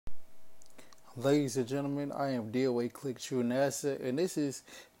Ladies and gentlemen, I am DOA Click True NASA, and this is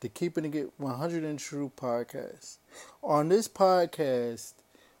the Keeping It 100 and True podcast. On this podcast,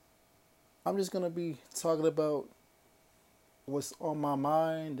 I'm just going to be talking about what's on my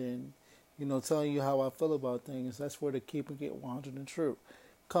mind and, telling you how I feel about things. That's where the Keeping It 100 and True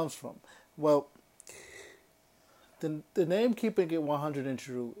comes from. Well, the name Keeping It 100 and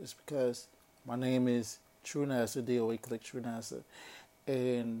True is because my name is True NASA, DOA Click True NASA,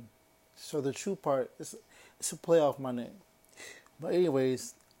 and so the true part is it's a play off my name. But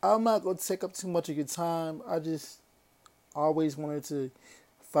anyways, I'm not gonna take up too much of your time. I just always wanted to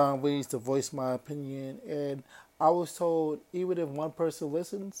find ways to voice my opinion, and I was told even if one person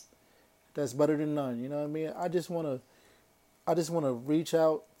listens, that's better than none. You know what I mean? I just wanna reach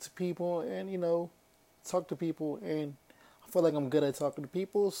out to people and talk to people, and I feel like I'm good at talking to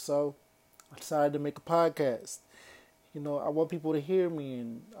people, so I decided to make a podcast. I want people to hear me,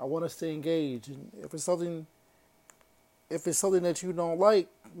 and I want us to engage. And if it's something that you don't like,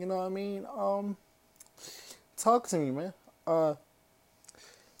 you know what I mean, talk to me, man.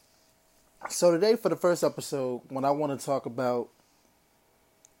 So today for the first episode, what I want to talk about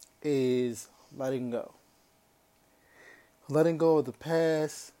is letting go. Letting go of the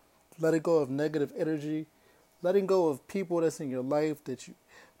past, letting go of negative energy, letting go of people that's in your life that you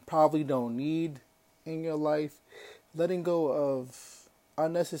probably don't need in your life, letting go of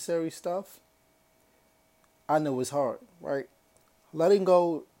unnecessary stuff. I know it's hard, right? Letting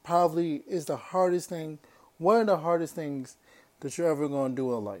go probably is the hardest thing, one of the hardest things that you're ever going to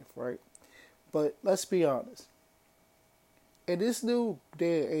do in life, right? But let's be honest. In this new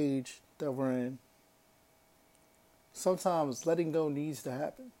day and age that we're in, sometimes letting go needs to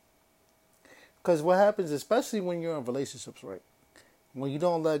happen. Because what happens, especially when you're in relationships, right? When you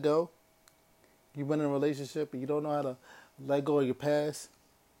don't let go, you've been in a relationship and you don't know how to let go of your past,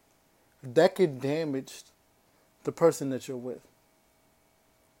 that can damage the person that you're with.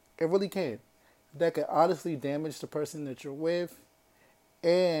 It really can. That can honestly damage the person that you're with,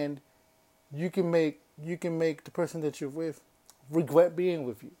 and you can make the person that you're with regret being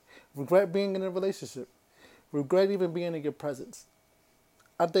with you, regret being in a relationship, regret even being in your presence.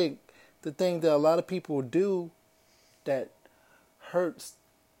 I think the thing that a lot of people do that hurts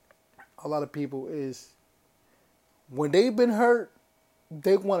a lot of people is when they've been hurt,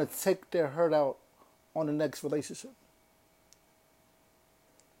 they want to take their hurt out on the next relationship.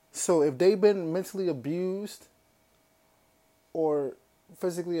 So if they've been mentally abused or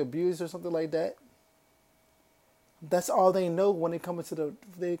physically abused or something like that, that's all they know when they come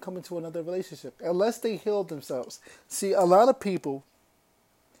into another relationship. Unless they heal themselves. See, a lot of people,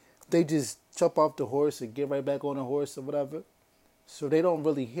 they just jump off the horse and get right back on the horse or whatever. So they don't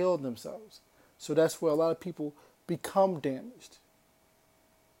really heal themselves. So that's where a lot of people become damaged.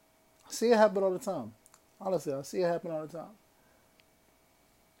 I see it happen all the time. Honestly, I see it happen all the time.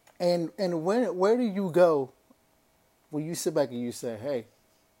 And where do you go when you sit back and you say, "Hey,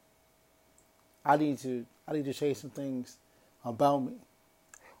 I need to change some things about me."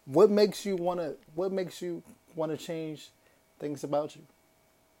 What makes you wanna change things about you?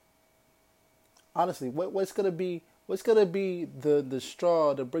 Honestly, what's gonna be the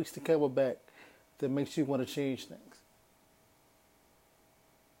straw that breaks the camel back that makes you want to change things?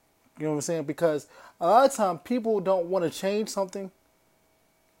 You know what I'm saying? Because a lot of time people don't want to change something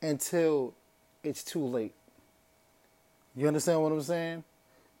until it's too late. You understand what I'm saying?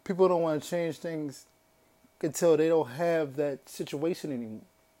 People don't want to change things until they don't have that situation anymore.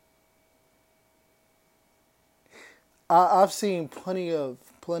 I've seen plenty of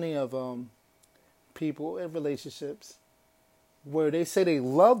people in relationships where they say they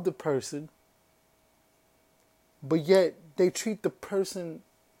love the person, but yet they treat the person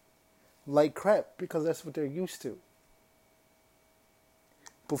like crap because that's what they're used to.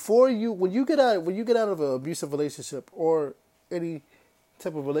 When you get out of an abusive relationship or any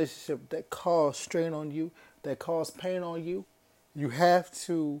type of relationship that cause strain on you, that cause pain on you, you have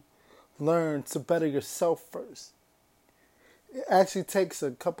to learn to better yourself first. It actually takes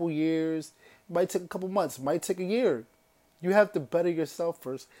a couple years, it might take a couple months, it might take a year. You have to better yourself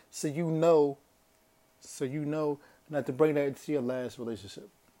first so you know not to bring that into your last relationship.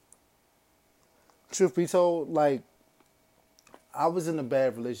 Truth be told, like I was in a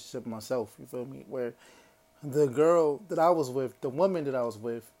bad relationship myself, you feel me? Where the girl that I was with, the woman that I was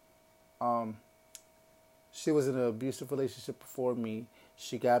with, um, she was in an abusive relationship before me.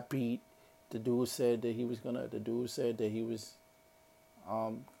 She got beat. The dude said that he was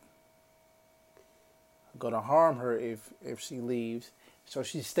um, gonna harm her if she leaves. So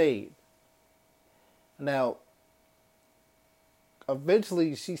she stayed. Now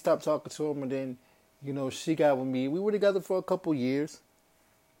eventually she stopped talking to him, and then, she got with me. We were together for a couple years.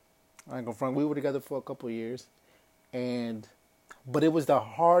 I ain't gonna front. We were together for a couple years, and but it was the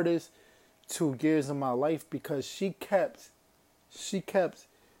hardest 2 years of my life because she kept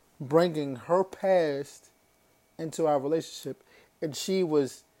bringing her past into our relationship, and she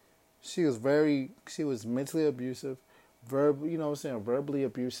was mentally abusive, verbally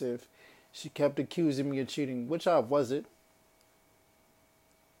abusive. She kept accusing me of cheating, which I wasn't.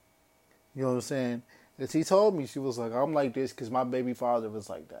 You know what I'm saying? And she told me, she was like, I'm like this because my baby father was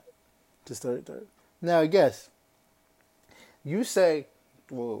like that. Just third. Now, yes, you say,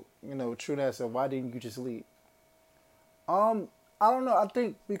 well, True Nat said, why didn't you just leave? I don't know. I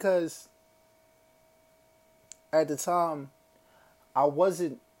think because at the time I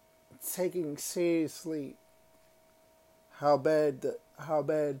wasn't taking seriously how bad the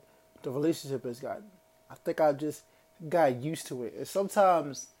relationship has gotten. I think I just got used to it. And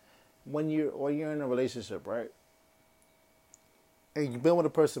sometimes when you're in a relationship, right, and you've been with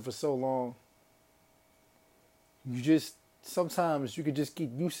a person for so long, sometimes you could just get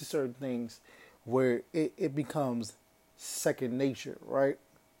used to certain things where it becomes second nature, right?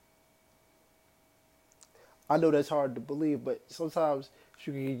 I know that's hard to believe, but sometimes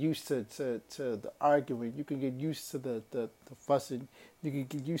you can get used to the arguing. You can get used to the fussing. You can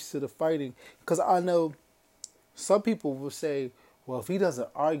get used to the fighting. Because I know some people will say, well, if he doesn't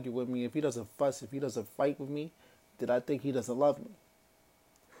argue with me, if he doesn't fuss, if he doesn't fight with me, then I think he doesn't love me.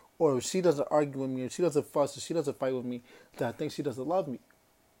 Or if she doesn't argue with me, if she doesn't fuss, if she doesn't fight with me, then I think she doesn't love me.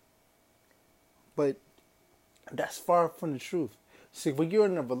 But that's far from the truth. See, when you're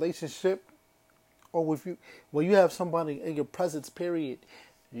in a relationship, or when you have somebody in your presence, period,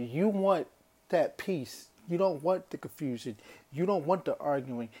 you want that peace. You don't want the confusion. You don't want the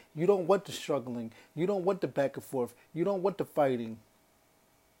arguing. You don't want the struggling. You don't want the back and forth. You don't want the fighting.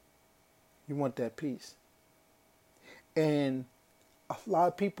 You want that peace. And a lot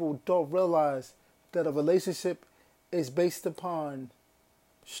of people don't realize that a relationship is based upon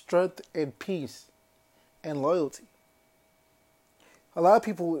strength and peace and loyalty. A lot of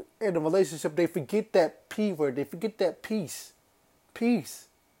people in a relationship, they forget that P word. They forget that peace. Peace.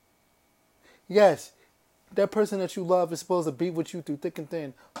 Yes, that person that you love is supposed to be with you through thick and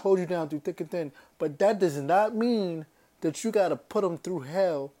thin, hold you down through thick and thin. But that does not mean that you got to put them through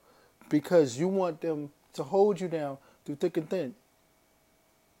hell because you want them to hold you down through thick and thin.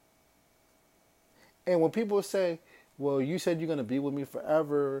 And when people say, well, you said you're going to be with me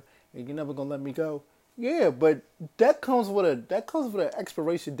forever and you're never going to let me go. Yeah, but that comes with an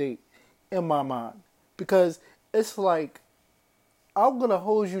expiration date in my mind, because it's like I'm gonna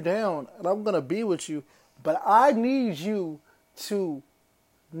hold you down and I'm gonna be with you, but I need you to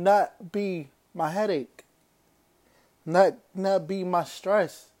not be my headache, not be my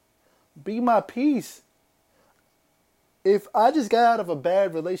stress, be my peace. If I just got out of a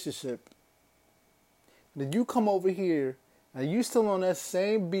bad relationship, then you come over here and you still on that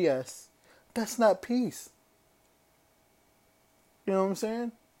same BS. That's not peace. You know what I'm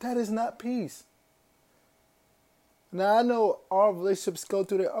saying? That is not peace. Now I know all relationships go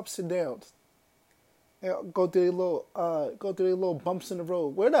through their ups and downs. Go through their little bumps in the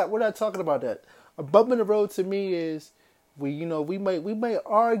road. We're not talking about that. A bump in the road to me is we may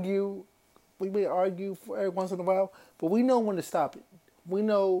argue for every once in a while, but we know when to stop it. We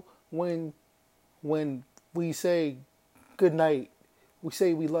know when we say good night, we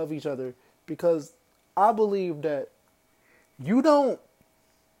say we love each other. Because I believe that you don't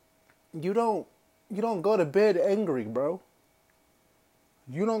go to bed angry, bro.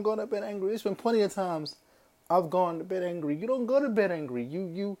 You don't go to bed angry. There's been plenty of times I've gone to bed angry. You don't go to bed angry.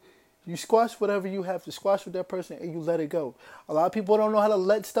 You squash whatever you have to squash with that person and you let it go. A lot of people don't know how to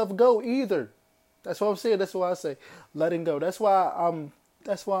let stuff go either. That's what I'm saying. That's why I say letting go. That's why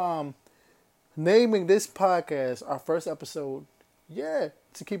I'm naming this podcast our first episode. Yeah,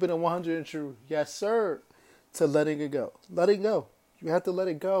 to keep it in 100 and true. Yes, sir. To letting it go. Letting go. You have to let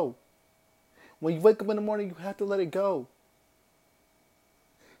it go. When you wake up in the morning, you have to let it go.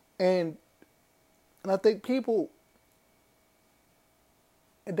 And I think people,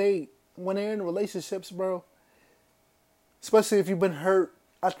 when they're in relationships, bro, especially if you've been hurt,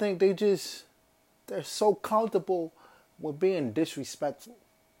 I think they're so comfortable with being disrespectful.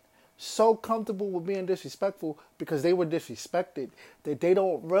 So comfortable with being disrespectful because they were disrespected that they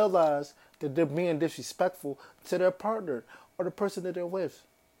don't realize that they're being disrespectful to their partner or the person that they're with.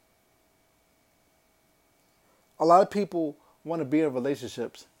 A lot of people want to be in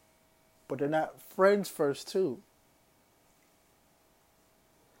relationships, but they're not friends first too.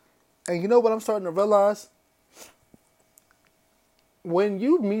 And you know what I'm starting to realize? when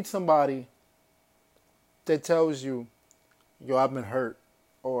you meet somebody that tells you, yo, I've been hurt,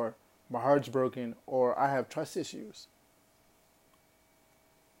 or my heart's broken, or I have trust issues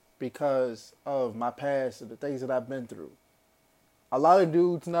because of my past and the things that I've been through. A lot of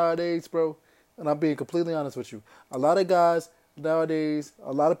dudes nowadays, bro, and I'm being completely honest with you, a lot of guys nowadays,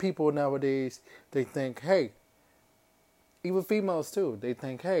 a lot of people nowadays, they think, hey, even females too, they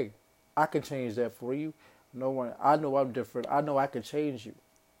think, hey, I can change that for you. No one, I know I'm different. I know I can change you.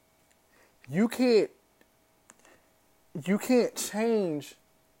 You can't change,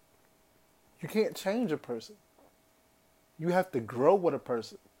 you can't change a person. You have to grow with a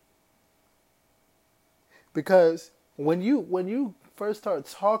person. Because when you first start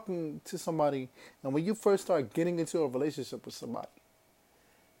talking to somebody and when you first start getting into a relationship with somebody,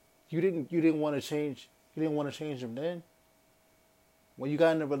 you didn't want to change, you didn't want to change them then. When you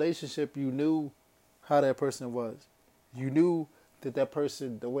got in a relationship, you knew how that person was. You knew that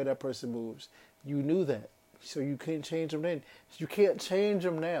person, the way that person moves, you knew that. So you couldn't change them then. You can't change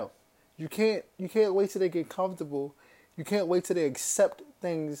them now. You can't wait till they get comfortable. You can't wait till they accept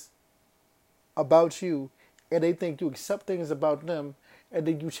things about you and they think you accept things about them and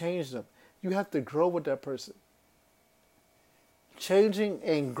then you change them. You have to grow with that person. Changing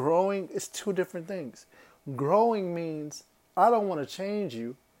and growing is two different things. Growing means I don't want to change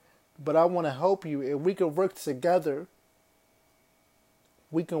you, but I want to help you and we can work together.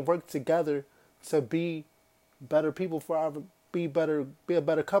 We can work together to be better people for our be a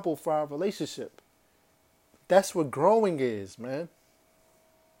better couple for our relationship. That's what growing is, man.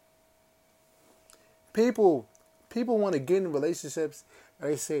 People want to get in relationships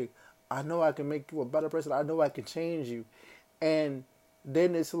and they say, I know I can make you a better person. I know I can change you. And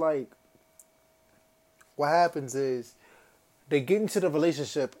then it's like, what happens is they get into the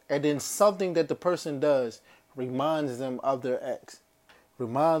relationship and then something that the person does reminds them of their ex.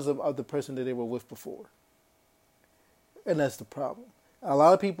 Reminds them of the person that they were with before. And that's the problem. A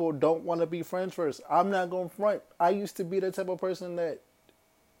lot of people don't want to be friends first. I'm not going to front. I used to be that type of person that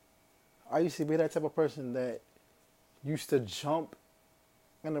used to jump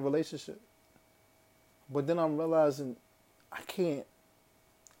in a relationship. But then I'm realizing I can't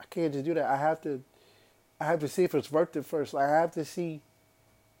just do that. I have to see if it's worth it first. Like, I have to see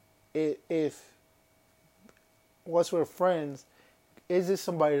if once we're friends, is this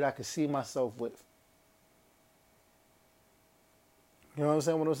somebody that I can see myself with? You know what I'm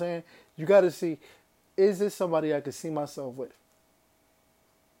saying? What I'm saying? You got to see, is this somebody I can see myself with?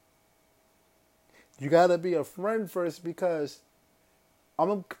 You got to be a friend first because I'm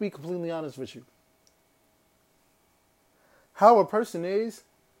going to be completely honest with you. How a person is,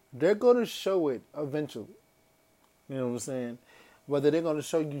 they're going to show it eventually. You know what I'm saying? Whether they're going to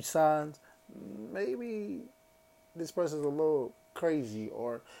show you signs, maybe this person's a little crazy,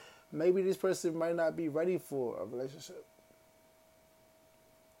 or maybe this person might not be ready for a relationship.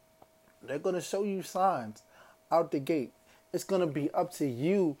 They're going to show you signs out the gate. It's going to be up to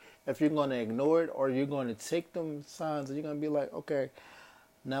you if you're going to ignore it or you're going to take them signs and you're going to be like, okay,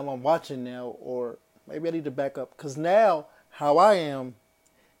 now I'm watching now, or maybe I need to back up. Because now how I am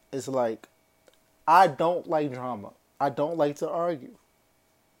is like, I don't like drama. I don't like to argue.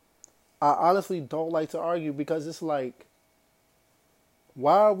 I honestly don't like to argue because it's like,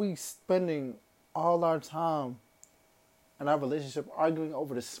 why are we spending all our time in our relationship arguing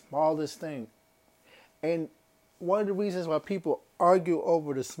over the smallest thing? And one of the reasons why people argue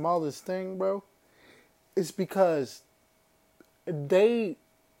over the smallest thing, bro, is because they're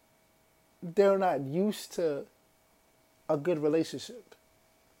not used to a good relationship.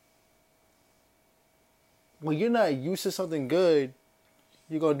 When you're not used to something good,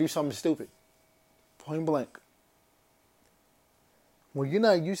 you're going to do something stupid. Point blank. When you're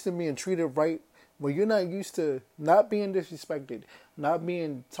not used to being treated right, when you're not used to not being disrespected, not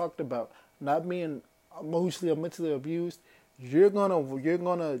being talked about, not being emotionally or mentally abused, you're gonna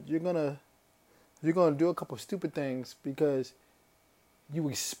do a couple stupid things because you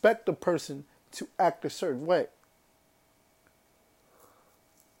expect the person to act a certain way.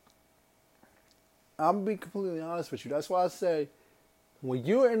 I'm being completely honest with you. That's why I say, when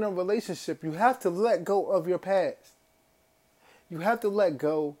you're in a relationship, you have to let go of your past. You have to let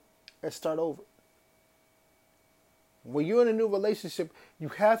go and start over. When you're in a new relationship, you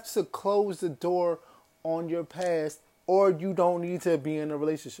have to close the door on your past, or you don't need to be in a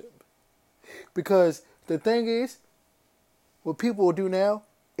relationship. Because the thing is, what people will do now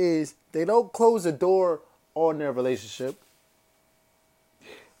is they don't close the door on their relationship,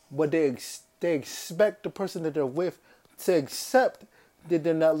 but they expect the person that they're with to accept that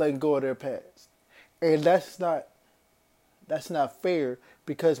they're not letting go of their past. And that's That's not fair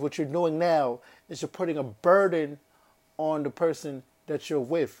because what you're doing now is you're putting a burden on the person that you're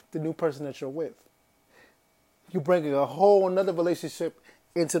with, the new person that you're with. You're bringing a whole another relationship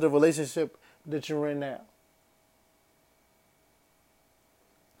into the relationship that you're in now.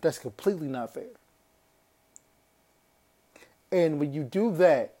 That's completely not fair. And when you do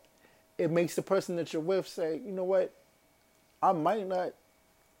that, it makes the person that you're with say, you know what, I might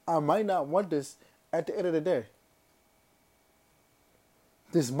not want this at the end of the day.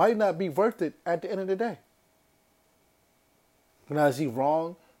 This might not be worth it at the end of the day. Now, is he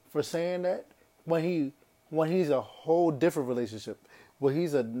wrong for saying that? When he's a whole different relationship, when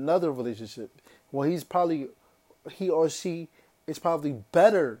he's another relationship, when he or she is probably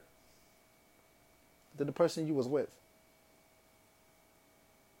better than the person you was with.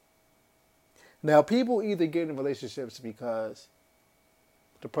 Now, people either get in relationships because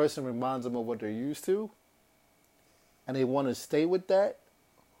the person reminds them of what they're used to, and they want to stay with that,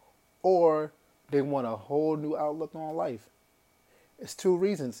 or they want a whole new outlook on life. It's two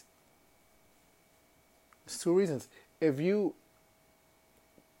reasons. If you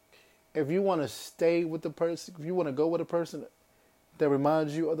want to stay with the person, if you want to go with a person that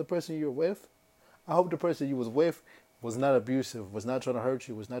reminds you of the person you're with, I hope the person you was with was not abusive, was not trying to hurt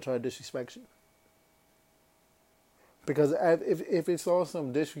you, was not trying to disrespect you. Because if it's all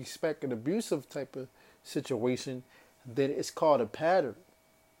some disrespect and abusive type of situation, then it's called a pattern.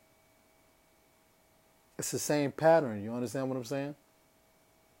 It's the same pattern. You understand what I'm saying?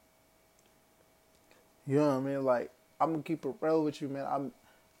 You know what I mean? Like, I'm gonna keep it real with you, man.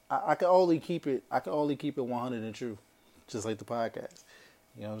 I can only keep it 100 and true, just like the podcast.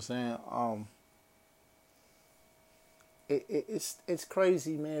 You know what I'm saying? It's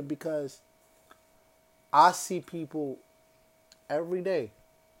crazy, man, because I see people every day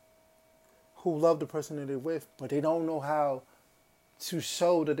who love the person that they're with, but they don't know how to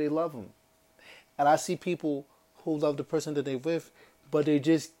show that they love them. And I see people who love the person that they're with, but they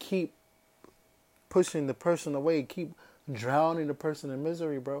just keep pushing the person away, keep drowning the person in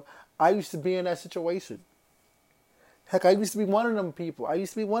misery, bro. I used to be in that situation. Heck, I used to be one of them people. I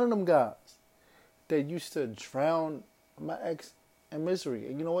used to be one of them guys that used to drown my ex in misery.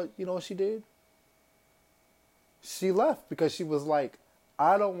 And you know what? You know what she did? She left because she was like,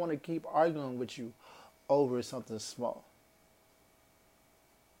 I don't want to keep arguing with you over something small.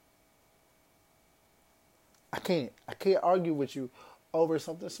 I can't argue with you over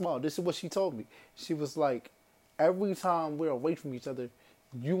something small. This is what she told me. She was like, every time we're away from each other,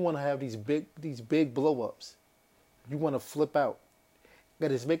 you want to have these big blow-ups. You want to flip out.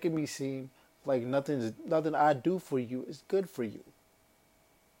 That is making me seem like nothing I do for you is good for you.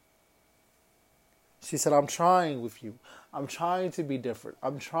 She said, I'm trying with you. I'm trying to be different.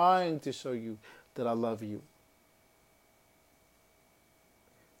 I'm trying to show you that I love you.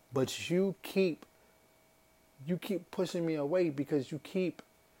 But you keep pushing me away because you keep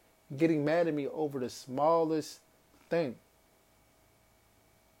getting mad at me over the smallest thing.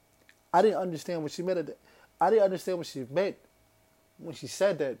 I didn't understand what she meant. I didn't understand what she meant when she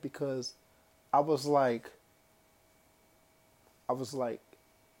said that, because I was like,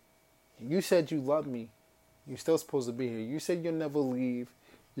 you said you love me. You're still supposed to be here. You said you'll never leave.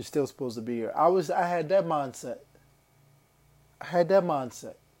 You're still supposed to be here. I had that mindset.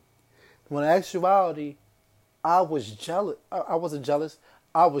 When in actuality, I was jealous. I wasn't jealous.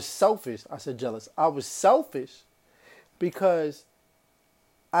 I was selfish. I said jealous. I was selfish because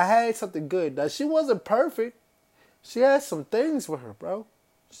I had something good. Now, she wasn't perfect. She had some things with her, bro.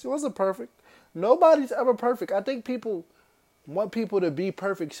 She wasn't perfect. Nobody's ever perfect. I think people want people to be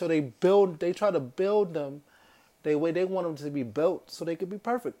perfect, so they try to build them the way they want them to be built so they can be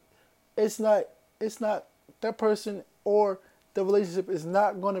perfect. It's not that person or the relationship is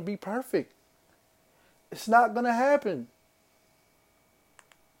not going to be perfect. It's not going to happen.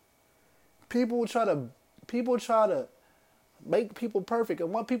 People try to make people perfect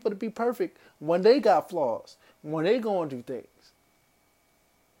and want people to be perfect when they got flaws, when they going through things.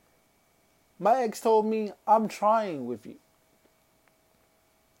 My ex told me, I'm trying with you.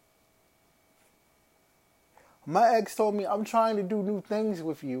 My ex told me, I'm trying to do new things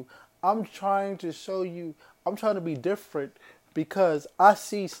with you. I'm trying to show you, I'm trying to be different because I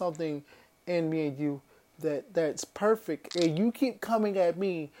see something in me and you that's perfect. And you keep coming at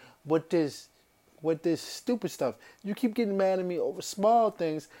me with this stupid stuff. You keep getting mad at me over small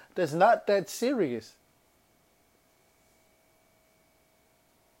things that's not that serious.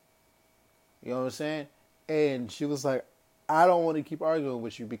 You know what I'm saying? And she was like, I don't want to keep arguing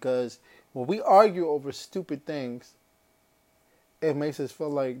with you because when we argue over stupid things, it makes us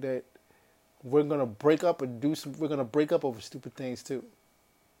feel like that we're gonna break up and do some. We're gonna break up over stupid things too.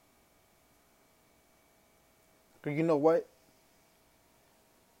 'Cause you know what?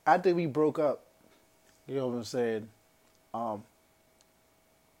 After we broke up, you know what I'm saying. Um,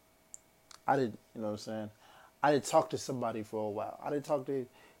 I didn't. You know what I'm saying. I didn't talk to somebody for a while. I didn't talk to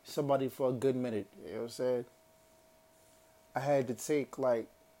somebody for a good minute. You know what I'm saying. I had to take like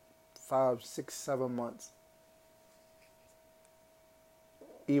 5, 6, 7 months,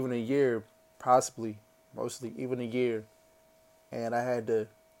 even a year, possibly, mostly even a year, and I had to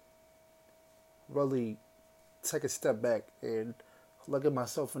really take a step back and look at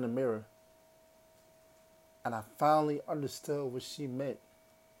myself in the mirror, and I finally understood what she meant.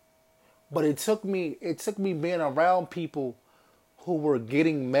 But it took me being around people who were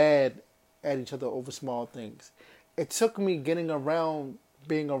getting mad at each other over small things. It took me being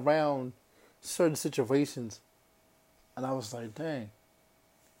around certain situations, and I was like, dang,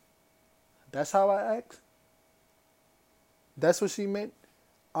 that's how I act? That's what she meant?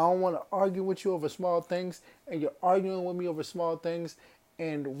 I don't want to argue with you over small things, and you're arguing with me over small things,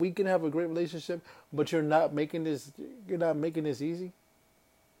 and we can have a great relationship, but you're not making this easy?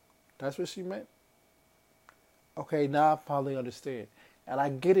 That's what she meant? Okay, now I finally understand. And I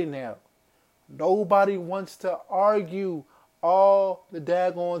get it now. Nobody wants to argue all the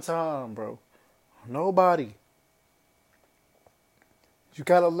daggone time, bro. Nobody. You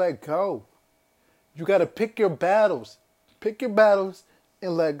gotta let go. You gotta pick your battles. Pick your battles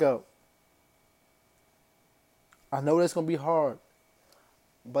and let go. I know that's gonna be hard,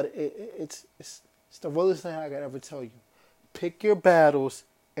 but it's the realest thing I could ever tell you. Pick your battles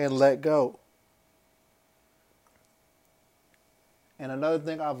and let go. And another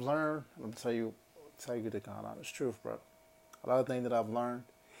thing I've learned, I'm tell you the kind of honest truth, bro. Another thing that I've learned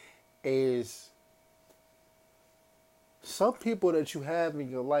is some people that you have in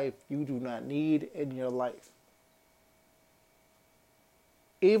your life, you do not need in your life.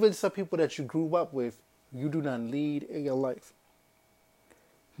 Even some people that you grew up with, you do not need in your life.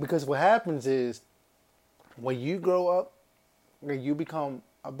 Because what happens is, when you grow up and you become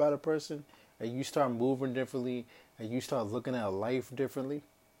a better person and you start moving differently and you start looking at life differently,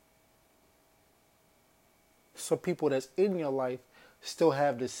 some people that's in your life still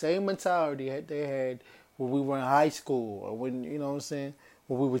have the same mentality that they had when we were in high school, or when, you know what I'm saying,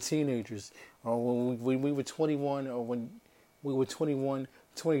 when we were teenagers, or when we were 21, or when we were 21,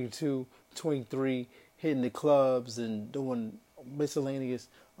 22, 23, hitting the clubs and doing miscellaneous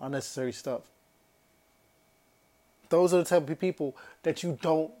unnecessary stuff. Those are the type of people that you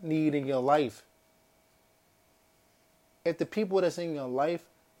don't need in your life. If the people that's in your life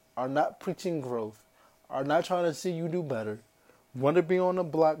are not preaching growth, are not trying to see you do better, want to be on the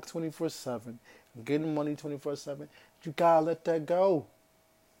block 24/7, getting money 24/7, you gotta let that go.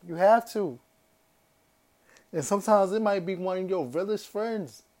 You have to. And sometimes it might be one of your realest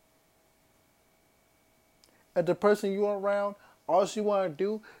friends. And the person you're around, all she want to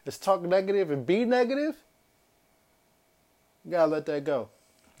do is talk negative and be negative. You gotta let that go.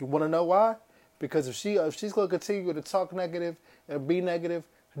 You want to know why? Because if she's going to continue to talk negative and be negative,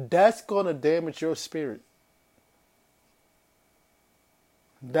 that's going to damage your spirit.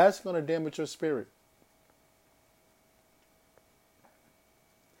 That's going to damage your spirit.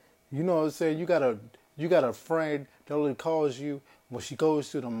 You know what I'm saying? You got a friend that only calls you when she goes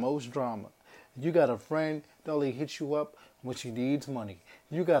through the most drama. You got a friend that only hits you up when she needs money.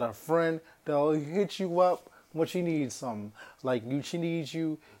 You got a friend that only hits you up when she needs something. Like she needs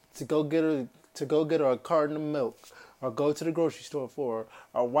you to go get her a carton of milk, or go to the grocery store for her,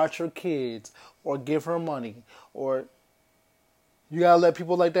 or watch her kids, or give her money, or you gotta let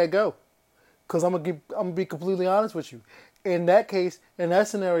people like that go. Cause I'm gonna be completely honest with you. In that case, in that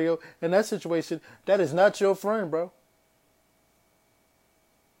scenario, in that situation, that is not your friend, bro.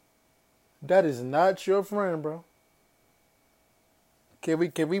 That is not your friend, bro. Can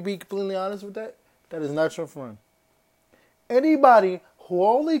we be completely honest with that? That is not your friend. Anybody who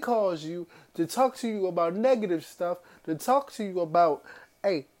only calls you to talk to you about negative stuff, to talk to you about,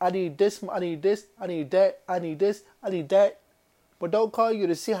 hey, I need this, I need this, I need that, I need this, I need that, but don't call you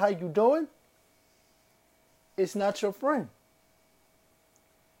to see how you doing, it's not your friend.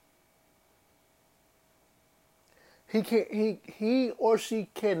 He or she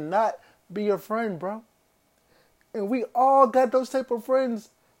cannot be your friend, bro. And we all got those type of friends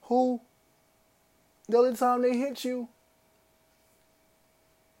who, the only time they hit you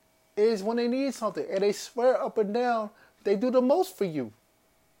is when they need something. And they swear up and down they do the most for you.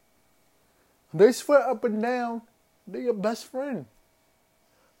 They swear up and down they're your best friend.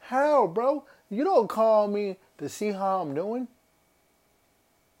 How, bro? You don't call me to see how I'm doing.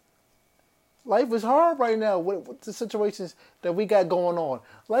 Life is hard right now with the situations that we got going on.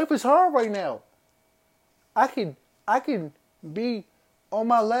 Life is hard right now. I can be on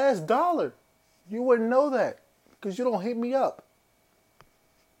my last dollar. You wouldn't know that because you don't hit me up.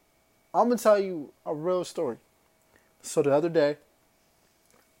 I'm gonna tell you a real story. So the other day,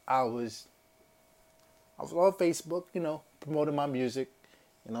 I was I was on Facebook, promoting my music.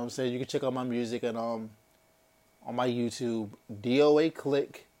 You know what I'm saying? You can check out my music and on my YouTube, DOA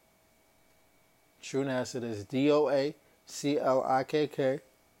Click. True NASA. That's DOACLIKK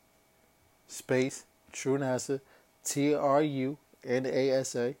space True NASA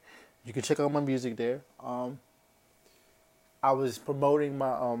TRUNASA. You can check out my music there. I was promoting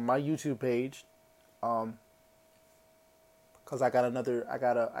my YouTube page, because I got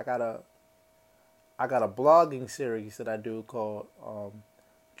a blogging series that I do called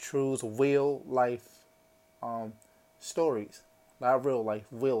True's Real Life Stories. Not real life,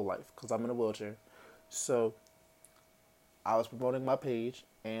 real life, because I'm in a wheelchair. So I was promoting my page,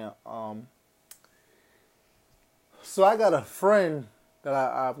 and so I got a friend that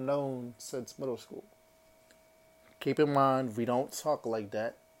I've known since middle school. Keep in mind, we don't talk like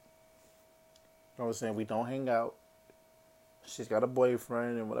that. You know what I'm saying? We don't hang out. She's got a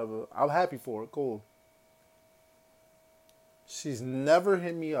boyfriend and whatever. I'm happy for her. Cool. She's never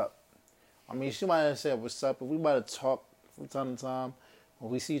hit me up. I mean, she might have said what's up, but we might have talked from time to time.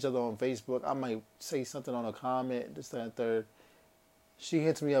 When we see each other on Facebook, I might say something on a comment, this, that, and third. She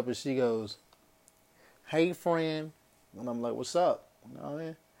hits me up and she goes, "Hey, friend." And I'm like, "What's up?" You know what I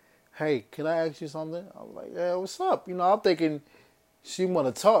mean? "Hey, can I ask you something?" I'm like, "Yeah, what's up?" I'm thinking she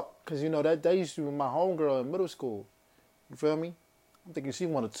want to talk because, that used to be my homegirl in middle school. You feel me? I'm thinking she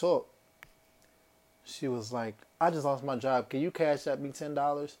want to talk. She was like, "I just lost my job. Can you cash at me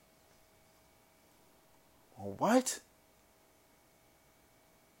 $10? What?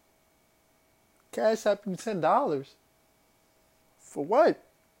 Cash at me $10? For what?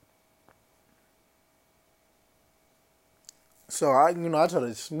 So I try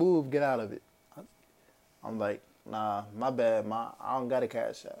to smooth get out of it. I'm like, "Nah, my bad, I don't got a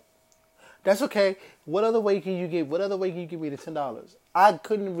cash app." "That's okay. What other way can you give me the $10? I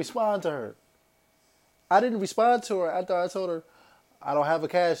couldn't respond to her. I didn't respond to her after I told her I don't have a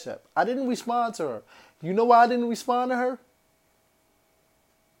cash app. I didn't respond to her. You know why I didn't respond to her?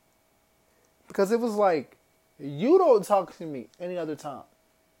 Because it was like, you don't talk to me any other time,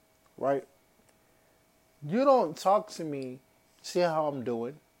 right? You don't talk to me, see how I'm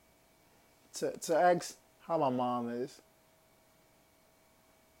doing, to ask how my mom is,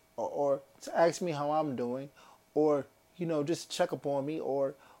 or to ask me how I'm doing, or just check up on me,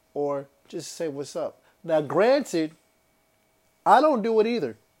 or just say what's up." Now, granted, I don't do it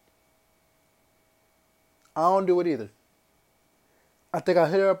either. I think I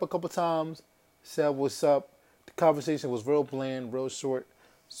hit her up a couple times, said what's up. The conversation was real bland, real short,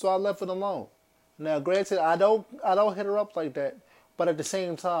 so I left it alone. Now, granted, I don't hit her up like that, but at the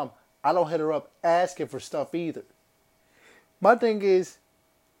same time, I don't hit her up asking for stuff either. My thing is,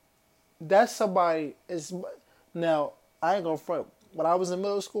 that's somebody is now. I ain't gonna front. When I was in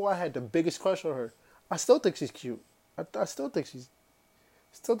middle school, I had the biggest crush on her. I still think she's cute. I still think she's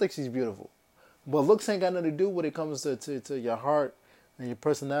beautiful. But looks ain't got nothing to do when it comes to your heart and your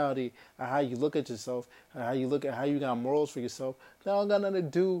personality and how you look at yourself and how you got morals for yourself. That don't got nothing to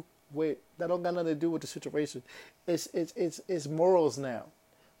do with the situation. It's morals now.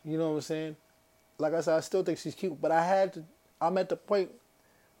 You know what I'm saying? Like I said, I still think she's cute, but I'm at the point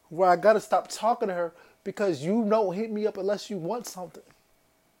where I gotta stop talking to her because you don't hit me up unless you want something.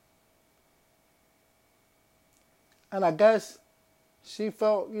 And I guess she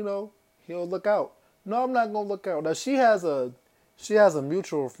felt, he'll look out. No, I'm not gonna look out. Now she has a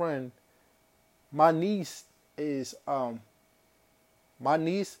mutual friend. My niece is my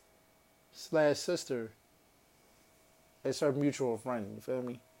niece / sister is her mutual friend. You feel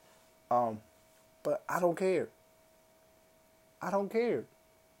me? But I don't care.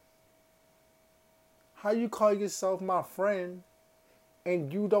 How you call yourself my friend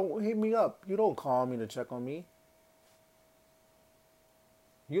and you don't hit me up? You don't call me to check on me.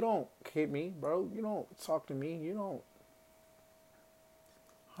 You don't hit me, bro. You don't talk to me. You don't.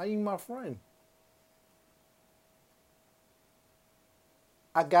 How you my friend?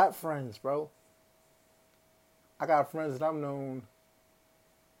 I got friends, bro. I got friends that I've known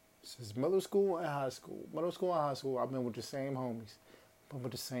since middle school and high school. Middle school and high school, I've been with the same homies. Been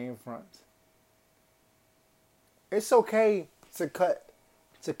with the same friends. It's okay to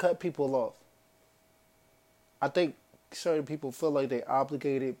cut people off. I think certain people feel like they're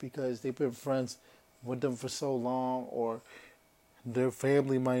obligated because they've been friends with them for so long, or their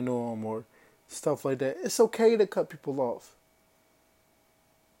family might know them, or stuff like that. It's okay to cut people off.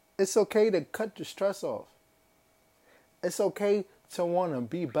 It's okay to cut the stress off. It's okay to want to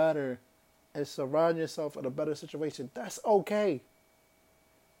be better and surround yourself in a better situation. That's okay.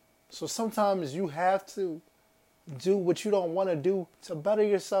 So sometimes you have to do what you don't want to do to better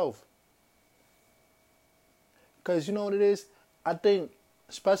yourself. Because you know what it is? I think,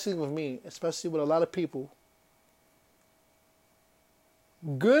 especially with me, especially with a lot of people,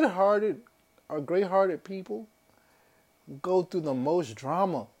 good-hearted or great-hearted people go through the most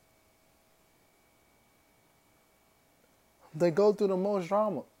drama. They go through the most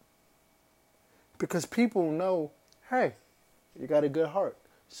drama. Because people know, hey, you got a good heart.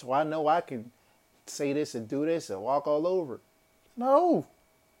 So I know I can say this and do this and walk all over. No.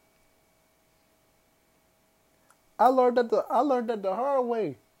 I learned that the hard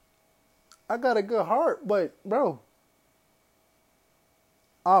way. I got a good heart, but bro,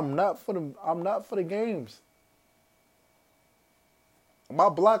 I'm not for the games. My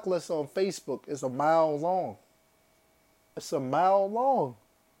block list on Facebook is a mile long. It's a mile long.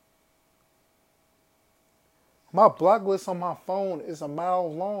 My block list on my phone is a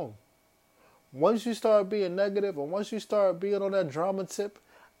mile long. Once you start being negative and once you start being on that drama tip,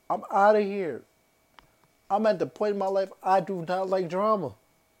 I'm out of here. I'm at the point in my life I do not like drama.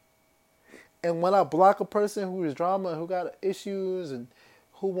 And when I block a person who is drama, who got issues and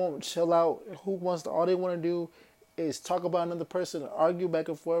who won't chill out, who wants to, all they want to do is talk about another person, argue back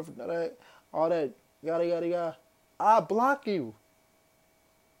and forth, all that yada yada yada, I block you.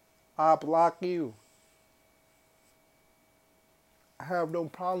 I block you. I have no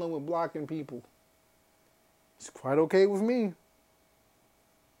problem with blocking people. It's quite okay with me.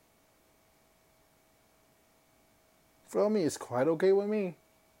 Feel me? It's quite okay with me.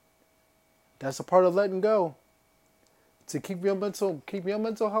 That's a part of letting go. To keep your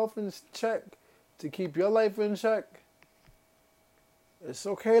mental health in check. To keep your life in check. It's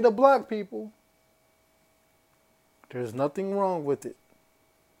okay to block people. There's nothing wrong with it.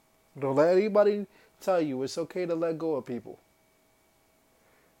 Don't let anybody tell you it's okay to let go of people.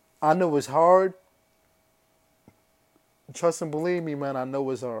 I know it's hard. Trust and believe me, man, I know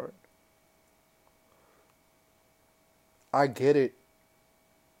it's hard. I get it.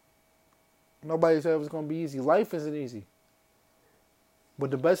 Nobody said it was going to be easy. Life isn't easy. But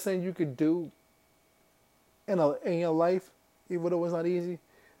the best thing you could do in your life, even though it's not easy,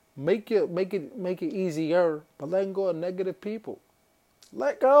 make it easier by letting go of negative people.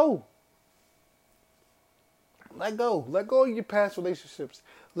 Let go. Let go. Let go of your past relationships.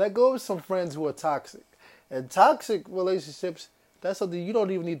 Let go of some friends who are toxic. And toxic relationships, that's something you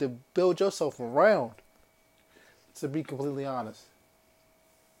don't even need to build yourself around, to be completely honest.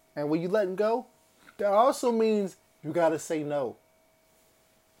 And when you letting go, that also means you got to say no.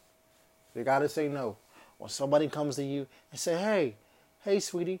 You got to say no. When somebody comes to you and say, hey,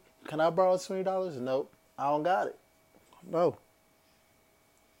 sweetie, can I borrow $20? Nope, I don't got it. No.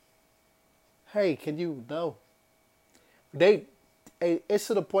 Hey, can you? No. It's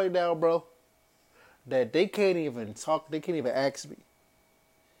to the point now, bro, that they can't even talk. They can't even ask me.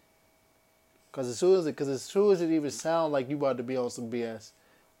 Because as soon as it even sounds like you about to be on some BS,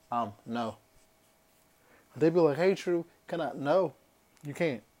 no. They be like, hey, True, can I? No, you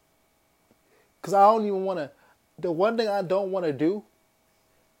can't. Because I don't even want to. The one thing I don't want to do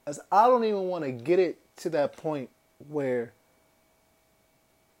is I don't even want to get it to that point where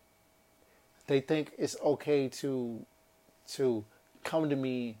they think it's okay to come to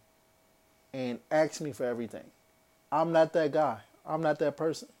me and ask me for everything. I'm not that guy. I'm not that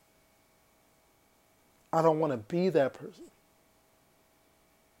person. I don't want to be that person.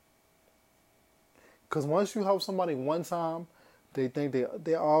 Because once you help somebody one time, they think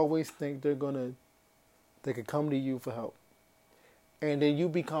they always think they could come to you for help. And then you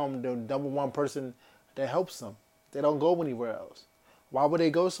become the number one person that helps them. They don't go anywhere else. Why would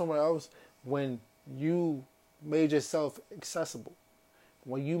they go somewhere else when you made yourself accessible?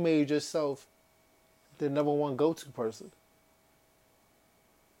 When you made yourself the number one go-to person?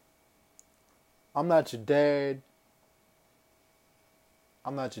 I'm not your dad.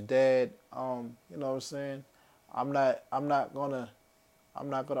 You know what I'm saying? I'm not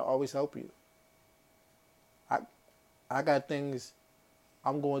gonna always help you. I got things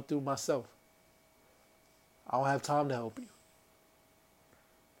I'm going through myself. I don't have time to help you.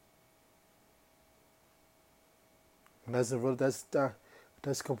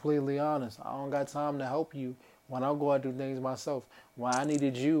 That's completely honest. I don't got time to help you when I'm going through things myself. When I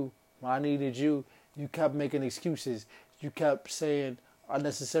needed you, you kept making excuses. You kept saying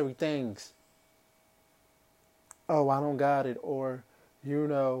unnecessary things. Oh, I don't got it. Or,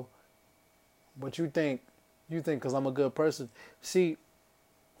 But you think because I'm a good person. See,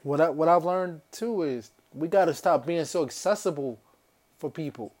 what I've learned too is we got to stop being so accessible for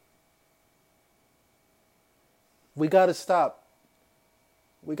people. We got to stop.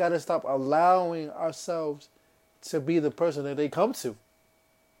 We got to stop allowing ourselves to be the person that they come to.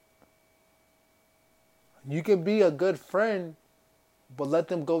 You can be a good friend, but let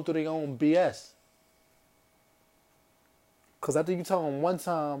them go through their own BS. Because after you tell them one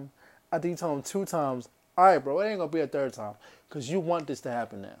time, after you tell them two times, all right, bro, it ain't going to be a third time. Because you want this to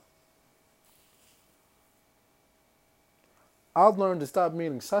happen now. I've learned to stop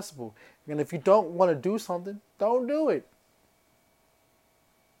being accessible. And if you don't want to do something, don't do it.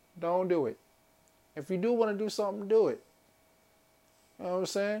 Don't do it. If you do want to do something, do it. You know what I'm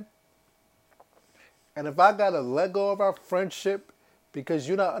saying? And if I got to let go of our friendship because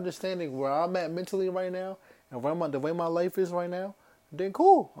you're not understanding where I'm at mentally right now and the way my life is right now, then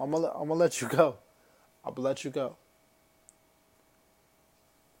cool. I'm gonna let you go. I'm going to let you go.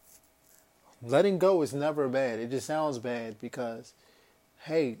 Letting go is never bad. It just sounds bad because,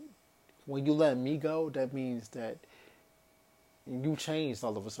 hey, when you let me go, that means that you changed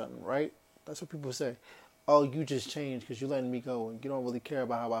all of a sudden, right? That's what people say. Oh, you just changed because you're letting me go and you don't really care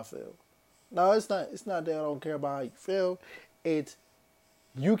about how I feel. No, it's not. It's not that I don't care about how you feel. It's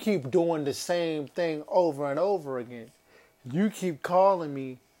you keep doing the same thing over and over again. You keep calling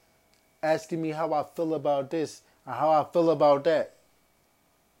me, asking me how I feel about this or how I feel about that.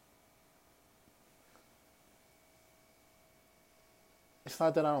 It's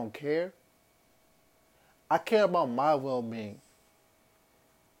not that I don't care. I care about my well-being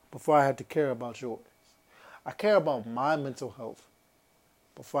before I had to care about yours. I care about my mental health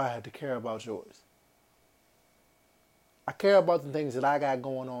before I had to care about yours. I care about the things that I got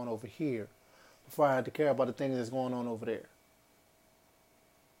going on over here before I had to care about the things that's going on over there.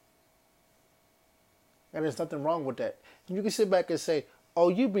 And there's nothing wrong with that. And you can sit back and say, oh,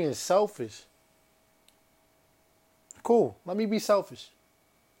 you being selfish. Cool, let me be selfish.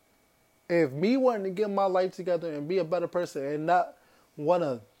 If me wanting to get my life together and be a better person and not want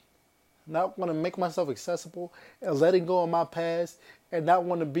to make myself accessible and letting go of my past and not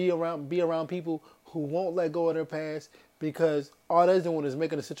want to be around people who won't let go of their past because all they're doing is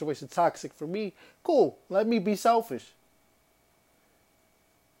making the situation toxic for me, cool, let me be selfish.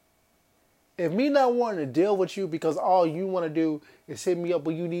 If me not wanting to deal with you because all you want to do is hit me up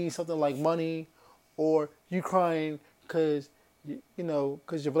when you need something like money or you crying because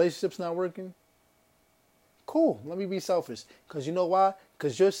because your relationship's not working, cool, let me be selfish. Because you know why?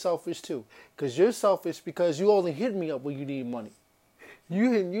 Because you're selfish too. Because you're selfish because you only hit me up when you need money.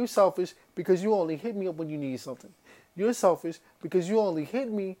 You selfish because you only hit me up when you need something. You're selfish because you only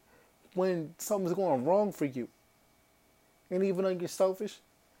hit me when something's going wrong for you. And even though you're selfish,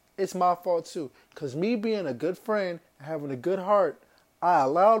 it's my fault too. Because me being a good friend and having a good heart, I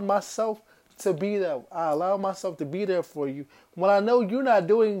allowed myself to be there. I allow myself to be there for you when I know you're not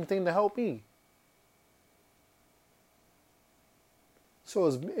doing anything to help me. So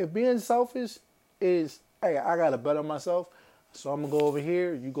if being selfish is, hey, I gotta better myself, so I'm gonna go over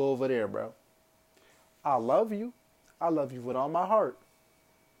here, you go over there, bro. I love you. I love you with all my heart.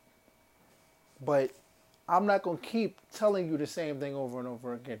 But I'm not gonna keep telling you the same thing over and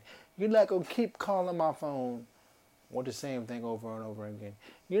over again. You're not gonna keep calling my phone with the same thing over and over again.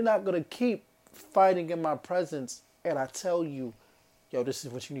 You're not gonna keep fighting in my presence and I tell you, yo, this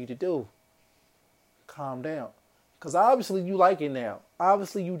is what you need to do. Calm down. Because obviously you like it now.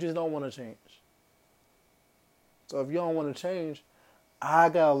 Obviously you just don't want to change. So if you don't want to change, I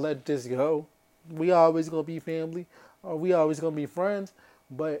gotta let this go. We always gonna be family, or we always gonna be friends,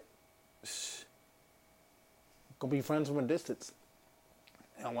 but gonna be friends from a distance.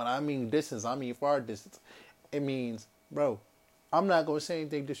 And when I mean distance, I mean far distance. It means, bro, I'm not going to say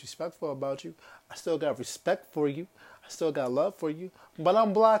anything disrespectful about you. I still got respect for you. I still got love for you. But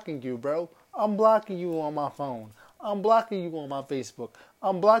I'm blocking you, bro. I'm blocking you on my phone. I'm blocking you on my Facebook.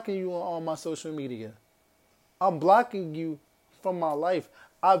 I'm blocking you on all my social media. I'm blocking you from my life.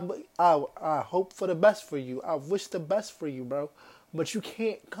 I hope for the best for you. I wish the best for you, bro. But you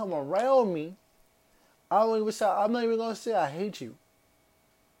can't come around me. I'm not even going to say I hate you.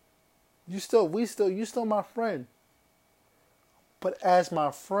 You still my friend. But as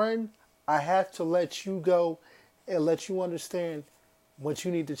my friend, I have to let you go and let you understand what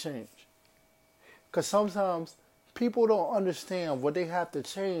you need to change. Because sometimes people don't understand what they have to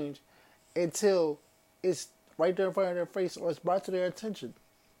change until it's right there in front of their face or it's brought to their attention.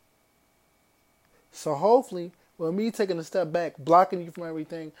 So hopefully, with me taking a step back, blocking you from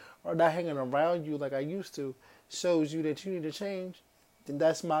everything, or not hanging around you like I used to, shows you that you need to change, then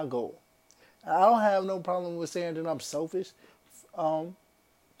that's my goal. I don't have no problem with saying that I'm selfish. Um,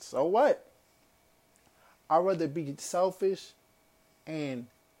 so what? I'd rather be selfish and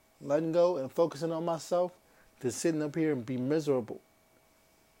letting go and focusing on myself than sitting up here and be miserable.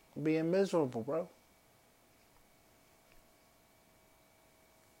 Being miserable, bro.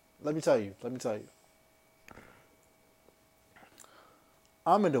 Let me tell you.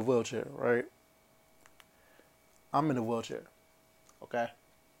 I'm in the wheelchair, right? I'm in the wheelchair. Okay.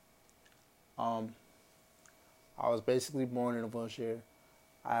 Um, I was basically born in a wheelchair.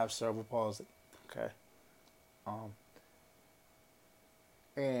 I have cerebral palsy. Okay. Um,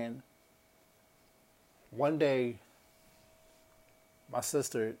 and one day, my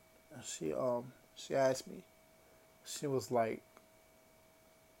sister, she she asked me. She was like,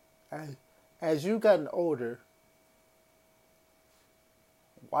 as, as you gotten older,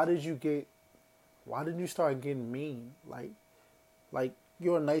 why did you get? Why did you start getting mean? Like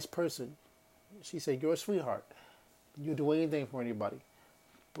you're a nice person. She said you're a sweetheart. You do anything for anybody.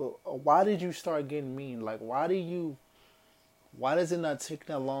 But why did you start getting mean? Like why does it not take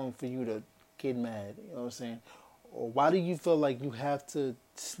that long for you to get mad? You know what I'm saying? Or why do you feel like you have to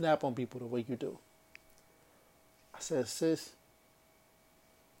snap on people the way you do? I said, sis,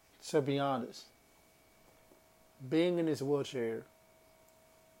 to be honest, being in this wheelchair,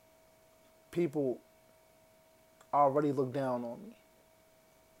 people already look down on me.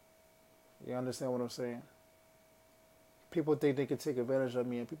 You understand what I'm saying? People think they can take advantage of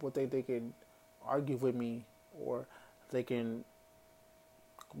me, and people think they can argue with me, or they can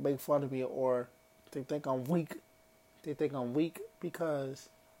make fun of me, or they think I'm weak. They think I'm weak because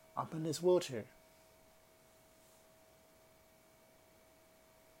I'm in this wheelchair.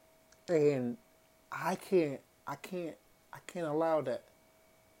 And I can't allow that.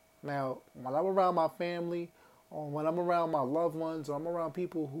 Now, when I'm around my family, or when I'm around my loved ones, or I'm around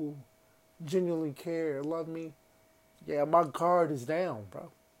people who genuinely care and love me, yeah, my guard is down,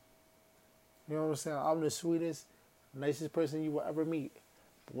 bro. You know what I'm saying? I'm the sweetest, nicest person you will ever meet.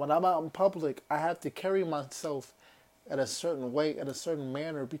 But when I'm out in public, I have to carry myself in a certain way, in a certain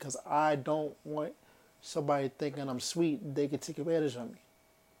manner, because I don't want somebody thinking I'm sweet, they can take advantage of me.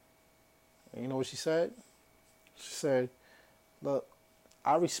 And you know what she said? She said, look,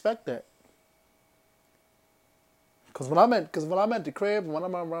 I respect that. Cause when I'm at the crib, when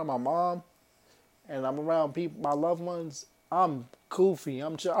I'm around my mom, and I'm around people, my loved ones, I'm goofy.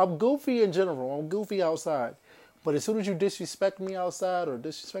 I'm goofy in general. I'm goofy outside. But as soon as you disrespect me outside or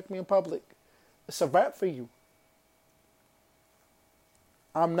disrespect me in public, it's a wrap for you.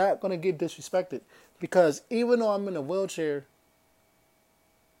 I'm not gonna get disrespected because even though I'm in a wheelchair,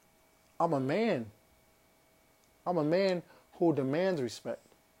 I'm a man. I'm a man who demands respect.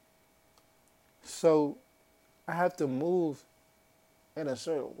 So I have to move in a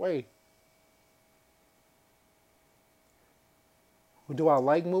certain way. Do I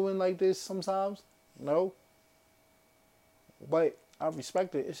like moving like this sometimes? No. But I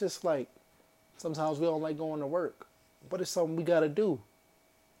respect it. It's just like sometimes we don't like going to work. But it's something we gotta do.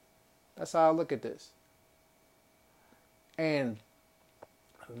 That's how I look at this. And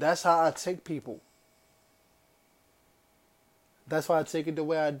that's how I take people. That's why I take it the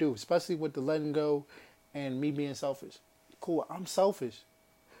way I do, especially with the letting go and me being selfish. Cool, I'm selfish.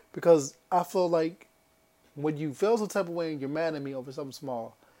 Because I feel like when you feel some type of way and you're mad at me over something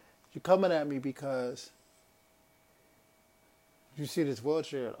small, you're coming at me because you see this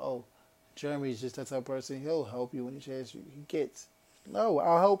wheelchair. Oh, Jeremy's just that type of person. He'll help you when he chance you. He gets. No,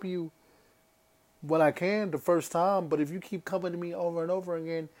 I'll help you when I can the first time. But if you keep coming to me over and over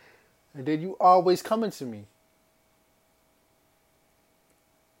again, and then you always coming to me,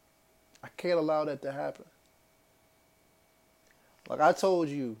 I can't allow that to happen. Like I told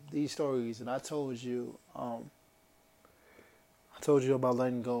you these stories, and I told you about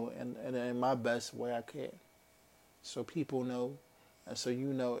letting go in my best way I can, so people know, and so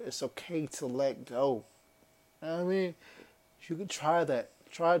you know it's okay to let go. You know what I mean? You can try that.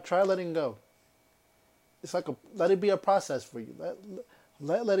 Try letting go. It's like let it be a process for you.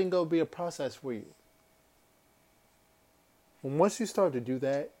 Let letting go be a process for you. And once you start to do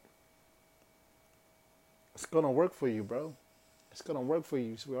that, it's gonna work for you, bro. It's gonna work for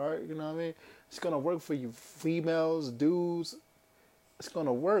you, sweetheart. You know what I mean? It's gonna work for you, females, dudes. It's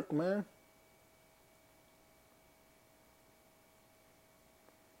gonna work, man.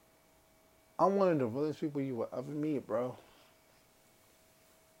 I'm one of the realest people you will ever meet, bro.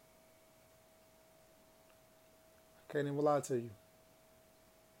 Can't even lie to you.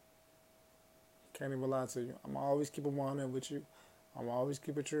 Can't even lie to you. I'm always keep it 100 with you. I'm always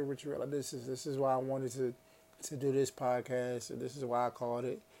keep it true with you. Like this is why I wanted to do this podcast, and this is why I called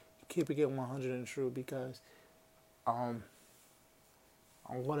it keeping it 100 and true because um,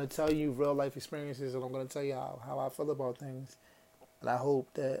 I'm going to tell you real life experiences and I'm going to tell you how I feel about things. And I hope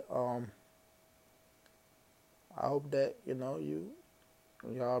that,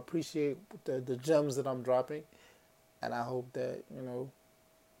 y'all appreciate the gems that I'm dropping. And I hope that,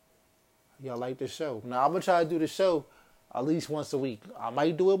 y'all like the show. Now, I'm going to try to do the show at least once a week. I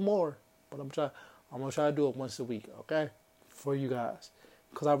might do it more, but I'm going to try to do it once a week, okay? For you guys.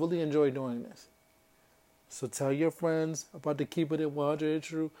 Because I really enjoy doing this. So tell your friends about the Keep It in 100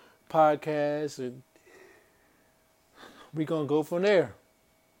 True podcast. And we're going to go from there.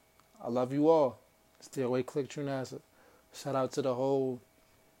 I love you all. It's DOA Click True NASA. Shout out to the whole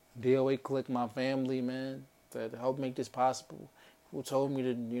DOA Click, my family, man, that helped make this possible. Who told me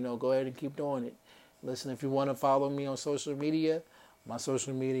to, go ahead and keep doing it. Listen, if you want to follow me on social media, my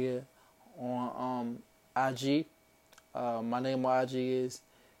social media on IG, my name on IG is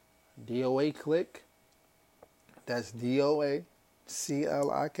DOA Click. That's DOA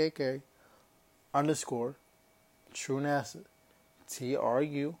CLIKK _ True NASA.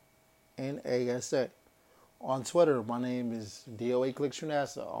 TRUNASA. On Twitter, my name is DOA Click True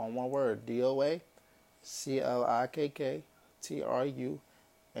NASA. On one word, DOA CLIKK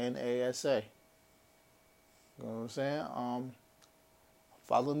TRUNASA. You know what I'm saying?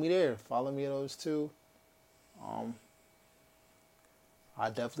 Follow me there. Follow me at those two. I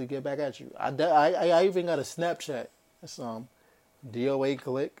definitely get back at you. I even got a Snapchat. It's DOA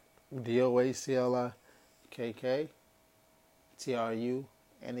Click, DOA CLIKK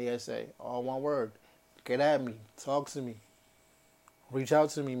TRUNASA. All one word. Get at me. Talk to me. Reach out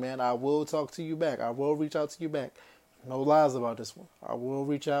to me, man. I will talk to you back. I will reach out to you back. No lies about this one. I will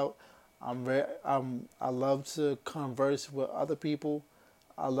reach out. I love to converse with other people.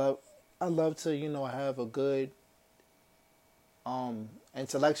 I love to, have a good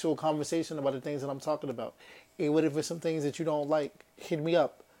intellectual conversation about the things that I'm talking about. Even if it's some things that you don't like, hit me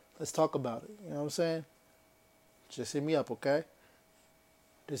up. Let's talk about it. You know what I'm saying? Just hit me up, okay?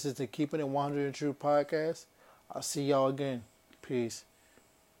 This is the Keeping It 100 True podcast. I'll see y'all again. Peace.